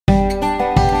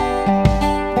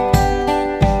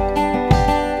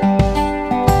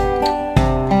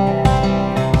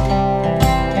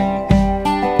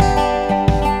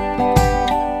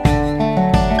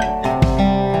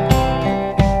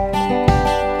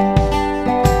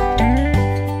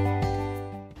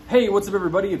what's up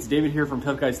everybody? It's David here from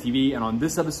Tough Guys TV, and on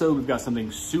this episode, we've got something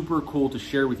super cool to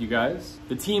share with you guys.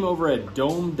 The team over at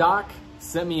DomeDock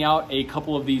sent me out a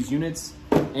couple of these units,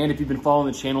 and if you've been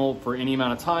following the channel for any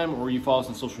amount of time, or you follow us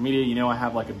on social media, you know I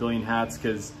have like a billion hats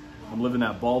because I'm living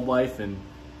that bald life, and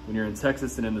when you're in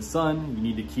Texas and in the sun, you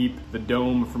need to keep the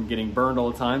dome from getting burned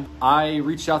all the time. I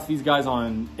reached out to these guys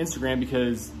on Instagram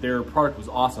because their product was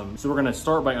awesome. So we're gonna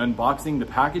start by unboxing the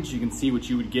package. You can see what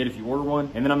you would get if you order one.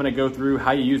 And then I'm gonna go through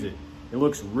how you use it. It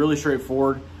looks really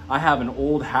straightforward. I have an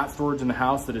old hat storage in the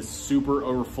house that is super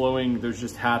overflowing. There's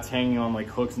just hats hanging on like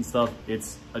hooks and stuff.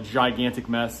 It's a gigantic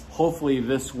mess. Hopefully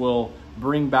this will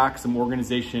bring back some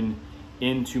organization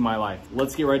into my life.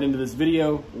 Let's get right into this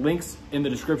video. Links in the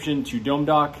description to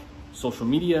DomeDock, social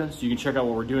media, so you can check out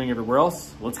what we're doing everywhere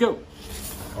else. Let's go.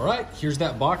 All right, here's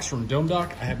that box from DomeDock.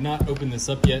 I have not opened this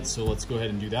up yet, so let's go ahead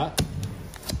and do that.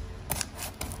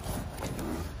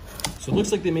 So it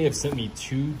looks like they may have sent me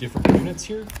 2 different units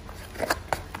here.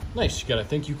 Nice, you got a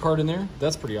thank you card in there.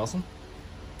 That's pretty awesome.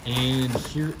 And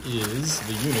here is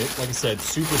the unit. Like I said,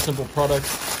 super simple product,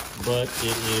 but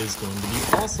it is going to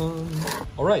be awesome.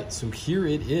 All right, so here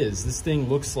it is. This thing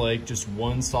looks like just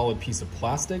one solid piece of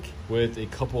plastic with a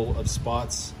couple of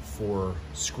spots for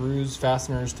screws,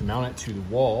 fasteners to mount it to the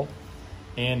wall.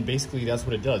 And basically that's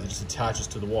what it does. It just attaches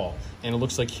to the wall. And it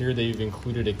looks like here they've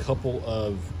included a couple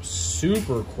of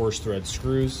super coarse thread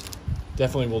screws.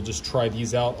 Definitely will just try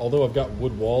these out. Although I've got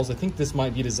wood walls, I think this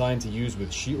might be designed to use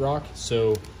with sheetrock. So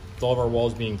with all of our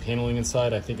walls being paneling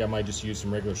inside, I think I might just use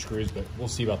some regular screws, but we'll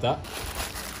see about that.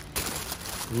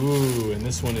 Ooh, and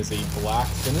this one is a black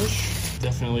finish.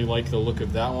 Definitely like the look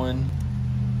of that one.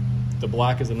 The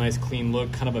black is a nice clean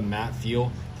look, kind of a matte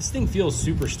feel. This thing feels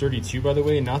super sturdy too, by the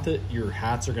way. Not that your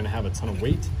hats are gonna have a ton of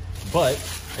weight, but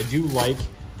I do like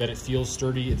that it feels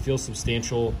sturdy, it feels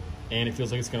substantial, and it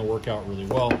feels like it's gonna work out really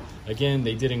well. Again,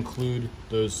 they did include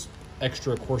those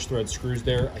extra coarse thread screws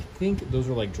there. I think those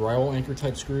are like drywall anchor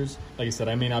type screws. Like I said,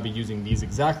 I may not be using these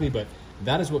exactly, but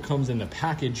that is what comes in the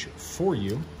package for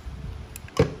you.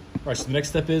 All right, so the next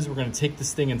step is we're gonna take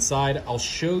this thing inside. I'll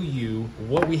show you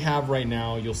what we have right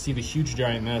now. You'll see the huge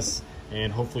giant mess,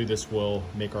 and hopefully this will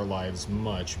make our lives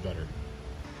much better.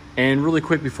 And really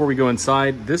quick before we go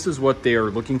inside, this is what they are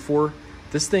looking for.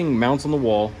 This thing mounts on the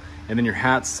wall, and then your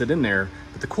hats sit in there.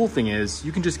 But the cool thing is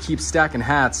you can just keep stacking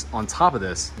hats on top of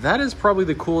this. That is probably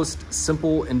the coolest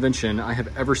simple invention I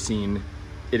have ever seen.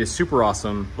 It is super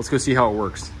awesome. Let's go see how it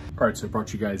works. All right, so I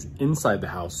brought you guys inside the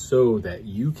house so that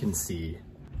you can see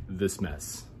this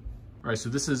mess. All right, so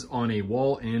this is on a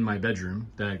wall in my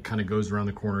bedroom that kind of goes around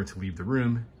the corner to leave the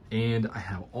room. And I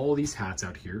have all these hats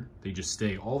out here. They just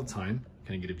stay all the time.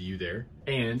 Kind of get a view there.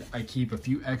 And I keep a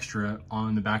few extra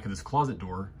on the back of this closet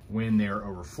door when they're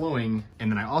overflowing.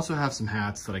 And then I also have some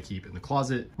hats that I keep in the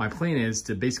closet. My plan is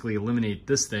to basically eliminate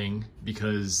this thing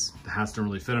because the hats don't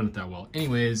really fit on it that well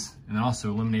anyways, and then also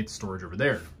eliminate the storage over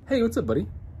there. Hey, what's up, buddy?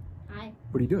 Hi.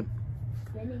 What are you doing?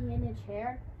 Sitting in a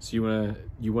chair. So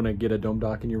you wanna get a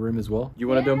DomeDock in your room as well? You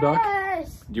want a DomeDock?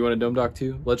 Yes! Do you want a DomeDock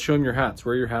too? Let's show them your hats.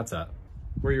 Where are your hats at?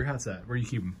 Where are your hats at? Where do you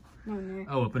keep them?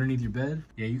 Oh, up underneath your bed?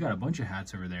 Yeah, you got a bunch of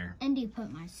hats over there. And you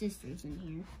put my sister's in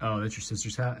here. Oh, that's your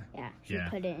sister's hat? Yeah, she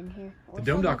put it in here. The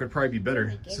DomeDock would probably be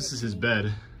better. This is his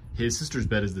bed. His sister's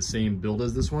bed is the same build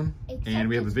as this one. And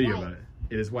we have a video about it.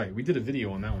 It is white. We did a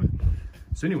video on that one.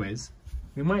 So anyways,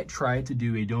 we might try to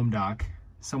do a DomeDock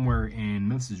somewhere in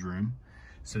Memphis's room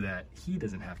so that he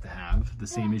doesn't have to have the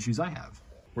same issues I have.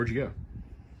 Where'd you go?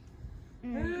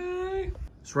 Hey.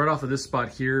 So right off of this spot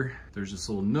here, there's this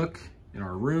little nook in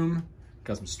our room.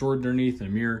 Got some storage underneath and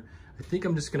a mirror. I think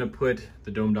I'm just gonna put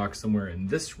the DomeDock somewhere in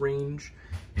this range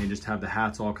and just have the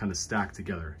hats all kind of stacked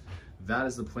together. That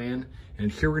is the plan.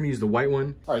 And here we're gonna use the white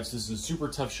one. All right, so this is a super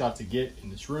tough shot to get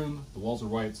in this room. The walls are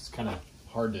white, so it's kind of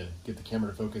hard to get the camera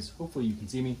to focus. Hopefully you can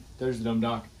see me. There's the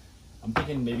DomeDock. I'm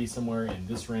thinking maybe somewhere in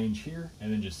this range here,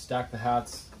 and then just stack the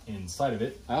hats inside of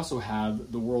it. I also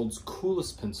have the world's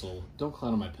coolest pencil. Don't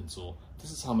clown on my pencil.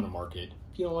 This is how I'm gonna mark it.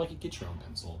 If you don't like it, get your own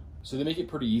pencil. So they make it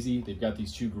pretty easy. They've got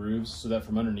these 2 grooves so that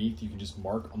from underneath you can just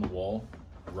mark on the wall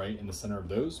right in the center of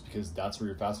those, because that's where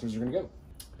your fasteners are gonna go.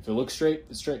 If it looks straight,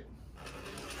 it's straight.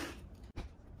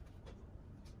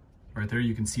 Right there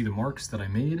you can see the marks that I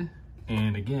made.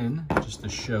 And again, just to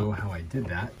show how I did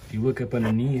that, if you look up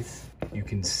underneath, you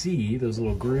can see those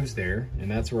little grooves there, and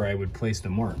that's where I would place the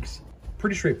marks.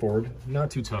 Pretty straightforward,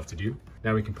 not too tough to do.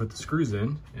 Now we can put the screws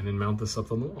in and then mount this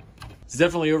up on the wall. It's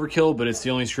definitely overkill, but it's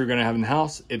the only screw we're gonna have in the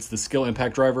house. It's the Skill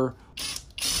Impact Driver.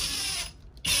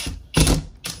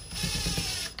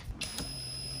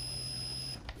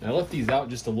 And I left these out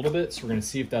just a little bit, so we're gonna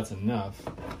see if that's enough.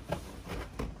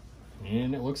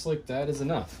 And it looks like that is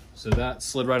enough. So that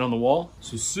slid right on the wall.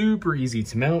 So super easy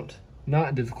to mount,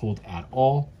 not difficult at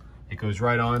all. It goes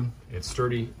right on, it's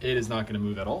sturdy, it is not gonna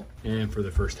move at all. And for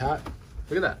the first hat,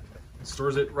 look at that. It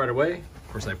stores it right away. Of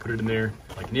course I put it in there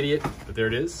like an idiot, but there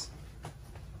it is.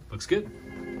 Looks good.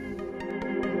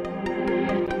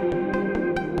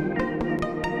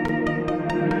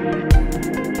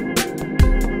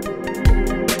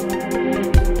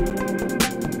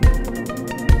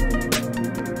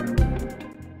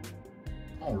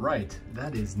 All right,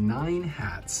 that is 9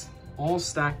 hats, all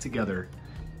stacked together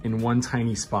in one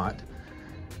tiny spot.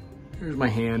 Here's my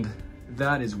hand.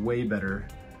 That is way better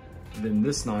than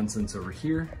this nonsense over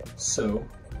here. So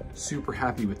super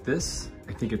happy with this.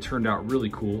 I think it turned out really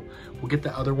cool. We'll get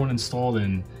the other one installed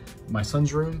in my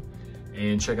son's room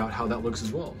and check out how that looks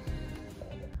as well.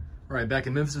 All right, back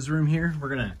in Memphis's room here, we're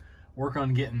gonna work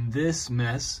on getting this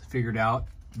mess figured out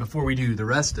before we do the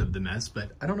rest of the mess,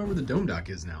 but I don't know where the DomeDock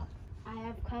is now. I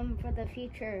have come for the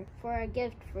future for a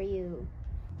gift for you.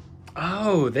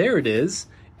 Oh, there it is.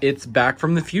 It's back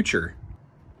from the future.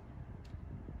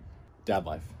 Dad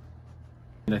life.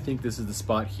 And I think this is the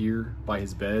spot here by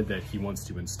his bed that he wants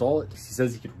to install it. He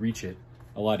says he could reach it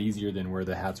a lot easier than where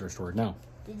the hats are stored now.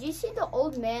 Did you see the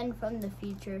old man from the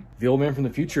future? The old man from the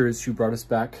future is who brought us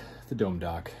back the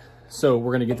DomeDock. So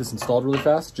we're gonna get this installed really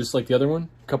fast, just like the other one.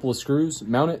 A couple of screws,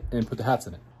 mount it, and put the hats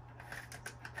in it.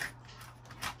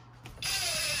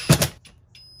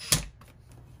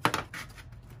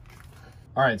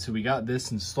 All right, so we got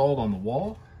this installed on the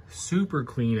wall. Super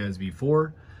clean as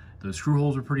before. The screw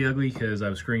holes were pretty ugly because I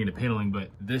was screwing into paneling, but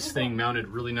this thing mounted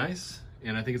really nice,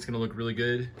 and I think it's gonna look really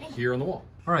good here on the wall.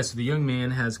 All right, so the young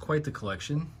man has quite the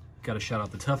collection. Got to shout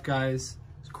out the tough guys.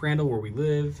 Crandall, where we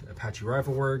live, Apache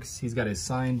Rifle Works. He's got his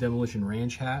signed Demolition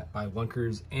Ranch hat by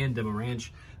Lunkers and Demo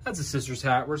Ranch. That's a sister's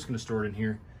hat. We're just gonna store it in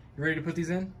here. You ready to put these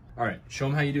in? All right, show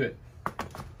them how you do it.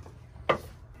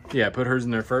 Yeah, put hers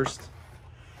in there first.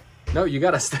 No, you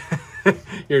gotta,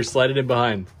 here, slide it in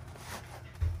behind.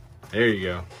 There you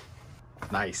go.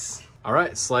 Nice. All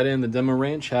right, slide in the Demo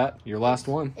Ranch hat, your last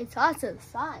one. It's also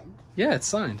signed. Yeah, it's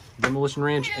signed. Demolition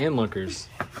Ranch and Lunkers.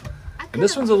 And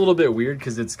this one's a little bit weird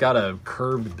because it's got a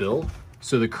curved bill.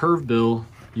 So the curved bill,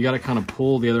 you gotta kind of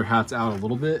pull the other hats out a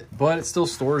little bit, but it still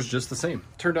stores just the same.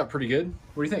 Turned out pretty good.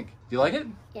 What do you think? Do you like it?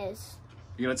 Yes.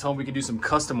 You're gonna tell him we can do some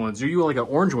custom ones. You like an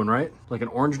orange one, right? Like an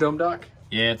orange DomeDock?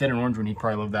 Yeah, if they had an orange one, he'd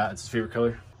probably love that. It's his favorite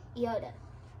color. Yoda.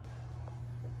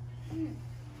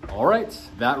 All right,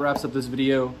 that wraps up this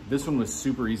video. This one was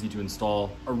super easy to install.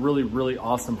 A really, really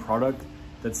awesome product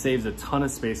that saves a ton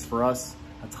of space for us,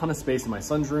 a ton of space in my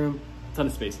son's room, a ton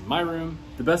of space in my room.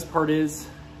 The best part is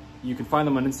you can find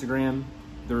them on Instagram.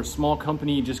 They're a small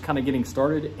company just kind of getting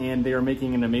started, and they are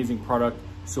making an amazing product.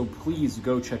 So please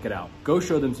go check it out. Go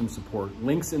show them some support.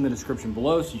 Links in the description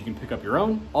below so you can pick up your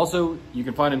own. Also, you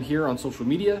can find them here on social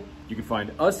media. You can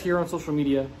find us here on social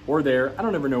media or there. I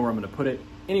don't ever know where I'm gonna put it.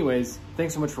 Anyways,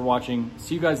 thanks so much for watching.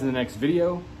 See you guys in the next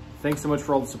video. Thanks so much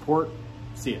for all the support.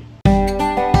 See ya.